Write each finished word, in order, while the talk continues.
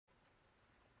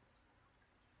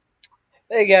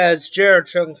Hey guys, Jared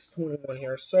Chunk21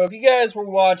 here. So if you guys were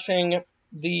watching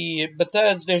the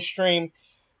Bethesda stream,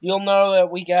 you'll know that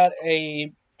we got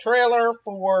a trailer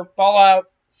for Fallout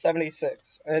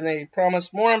 76, and they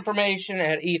promised more information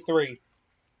at E3.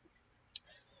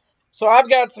 So I've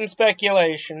got some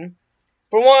speculation.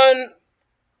 For one,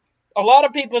 a lot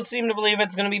of people seem to believe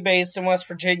it's going to be based in West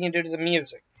Virginia due to the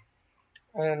music.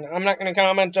 And I'm not going to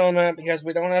comment on that because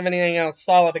we don't have anything else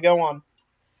solid to go on.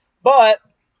 But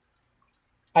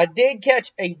I did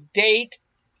catch a date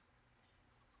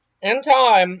and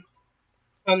time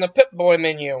on the Pip-Boy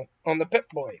menu, on the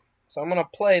Pip-Boy. So I'm going to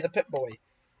play the Pip-Boy.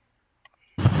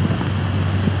 I'm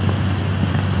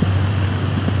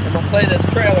going to play this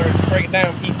trailer and break it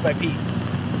down piece by piece.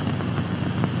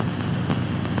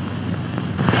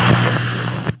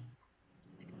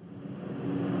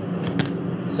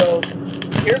 So,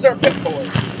 here's our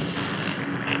Pip-Boy.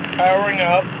 It's powering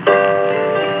up.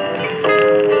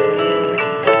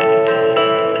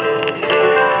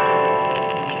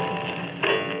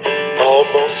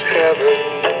 Almost heaven,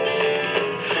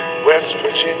 West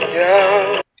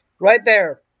Virginia. Right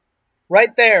there.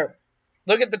 Right there.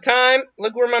 Look at the time.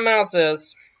 Look where my mouse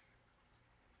is.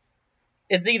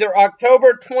 It's either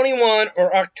October 21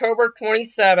 or October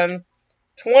 27,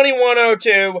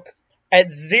 2102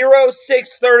 at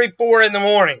 06:34 in the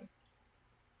morning.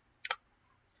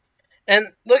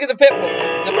 And look at the Pip-Boy.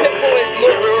 The Pip-Boy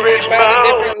looks to be about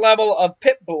a different level of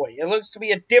Pip-Boy. It looks to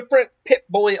be a different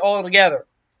Pip-Boy altogether.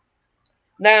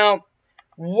 Now,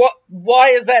 why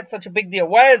is that such a big deal?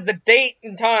 Why is the date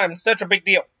and time such a big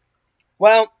deal?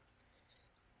 Well,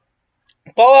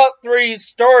 Fallout 3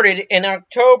 started in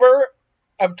October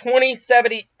of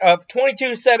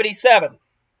 2277.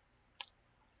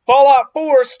 Fallout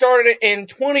 4 started in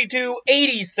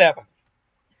 2287.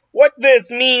 What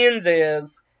this means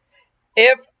is,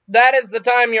 if that is the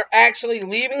time you're actually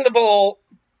leaving the vault,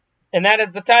 and that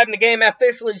is the time the game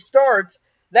officially starts,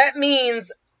 that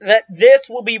means that this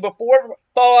will be before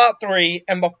Fallout 3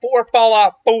 and before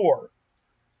Fallout 4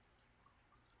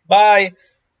 by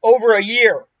over a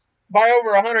year, by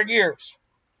over 100 years,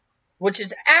 which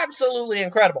is absolutely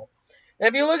incredible. And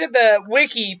if you look at the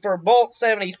wiki for Vault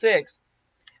 76,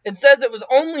 it says it was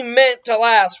only meant to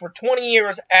last for 20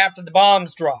 years after the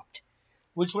bombs dropped,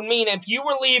 which would mean if you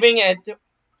were leaving if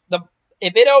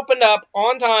it opened up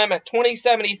on time at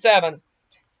 2077,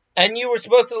 and you were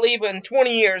supposed to leave in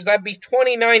 20 years, that'd be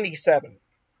 2097.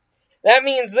 That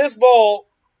means this vault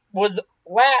would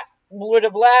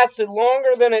have lasted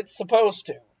longer than it's supposed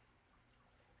to,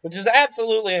 which is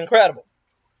absolutely incredible.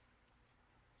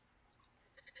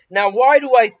 Now, why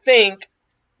do I think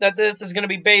that this is going to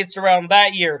be based around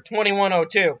that year,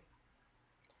 2102?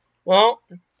 Well,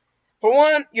 for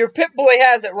one, your Pip-Boy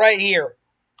has it right here.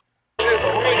 So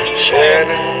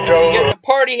you get the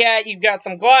party hat, you've got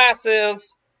some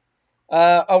glasses,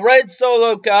 a red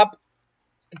solo cup,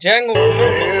 jangles of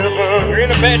movement. You're in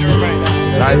a bedroom right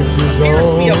now. This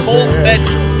appears to be a Vault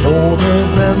bedroom. Older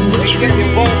than the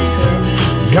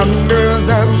trees, younger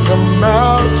than the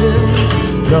mountains,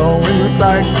 blowing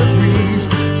like the breeze,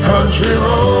 country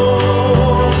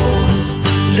roads.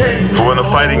 But when the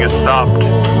fighting is stopped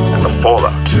and the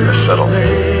fallout is settled.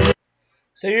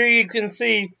 So here you can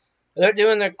see they're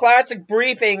doing their classic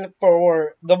briefing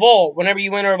for the Vault whenever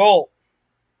you enter a Vault,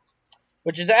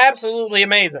 which is absolutely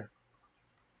amazing.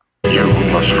 You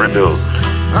must rebuild.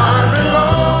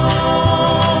 I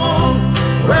belong,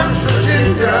 West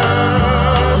Virginia,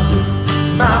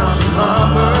 Mountain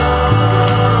Mama,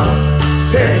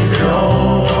 take me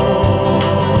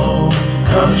home,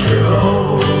 country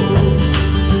roads,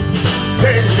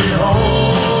 take me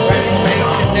home,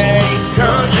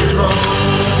 country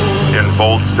roads. In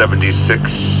Vault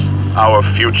 76, our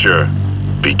future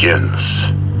begins.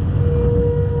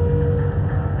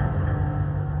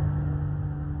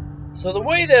 So the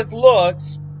way this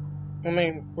looks, let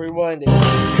me rewind it.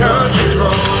 Country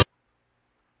roads.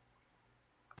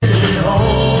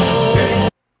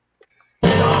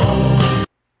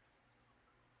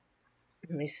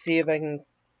 Let me see if I can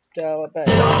dial it back.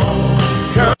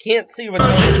 Can't see what's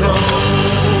on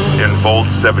it. In Vault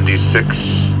 76,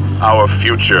 our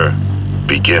future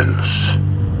begins.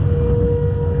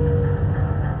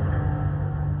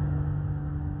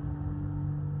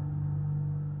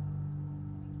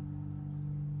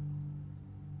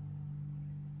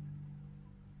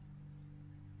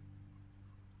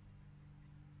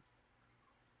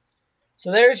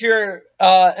 So there's your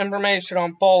information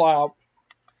on Fallout.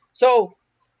 So,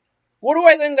 what do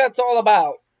I think that's all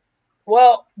about?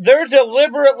 Well, they're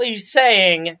deliberately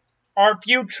saying our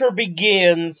future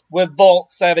begins with Vault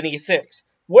 76.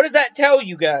 What does that tell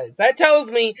you guys? That tells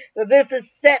me that this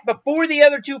is set before the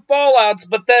other two Fallouts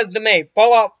Bethesda made.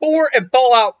 Fallout 4 and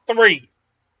Fallout 3.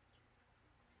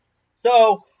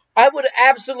 So, I would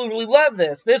absolutely love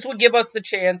this. This would give us the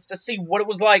chance to see what it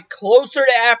was like closer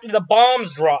to after the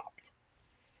bombs dropped.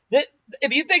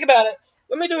 If you think about it,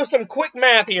 let me do some quick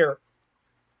math here.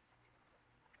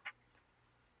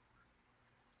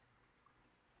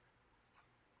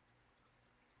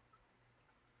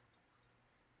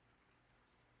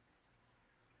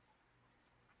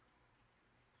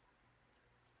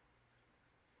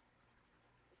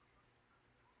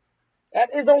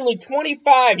 That is only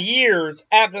 25 years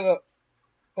after the...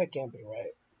 That can't be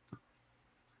right.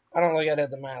 I don't think I did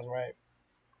the math right.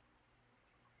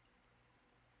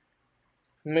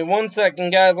 Give me 1 second,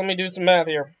 guys. Let me do some math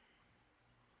here.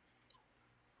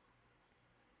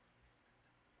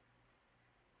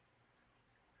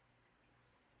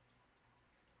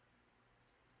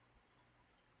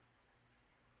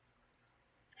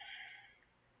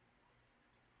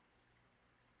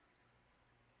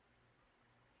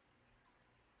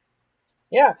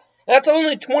 Yeah, that's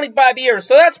only 25 years.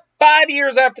 So that's 5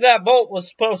 years after that vault was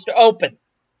supposed to open.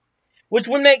 Which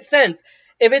would make sense.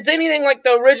 If it's anything like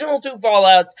the original two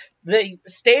Fallouts, they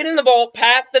stayed in the vault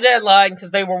past the deadline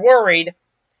because they were worried.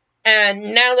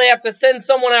 And now they have to send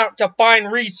someone out to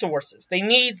find resources. They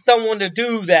need someone to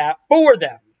do that for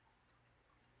them.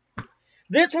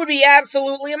 This would be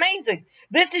absolutely amazing.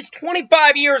 This is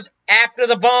 25 years after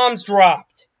the bombs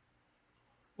dropped.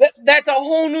 That's a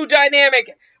whole new dynamic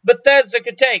Bethesda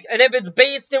could take. And if it's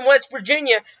based in West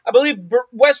Virginia, I believe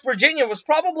West Virginia was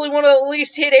probably one of the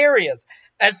least hit areas.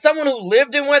 As someone who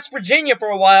lived in West Virginia for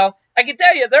a while, I can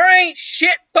tell you, there ain't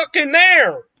shit fucking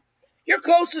there. Your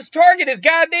closest target is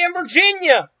goddamn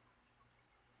Virginia.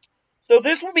 So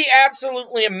this would be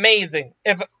absolutely amazing.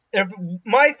 If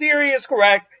my theory is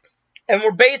correct, and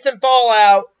we're basing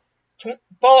Fallout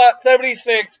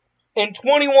 76 in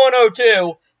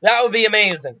 2102, that would be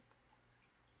amazing.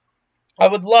 I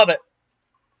would love it.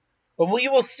 But we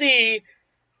will see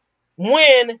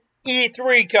when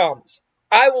E3 comes.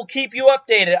 I will keep you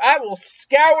updated. I will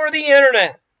scour the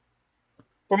internet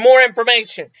for more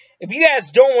information. If you guys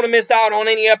don't want to miss out on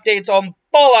any updates on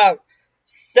Fallout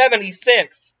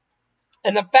 76,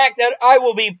 and the fact that I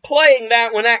will be playing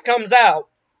that when that comes out,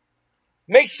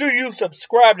 make sure you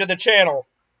subscribe to the channel.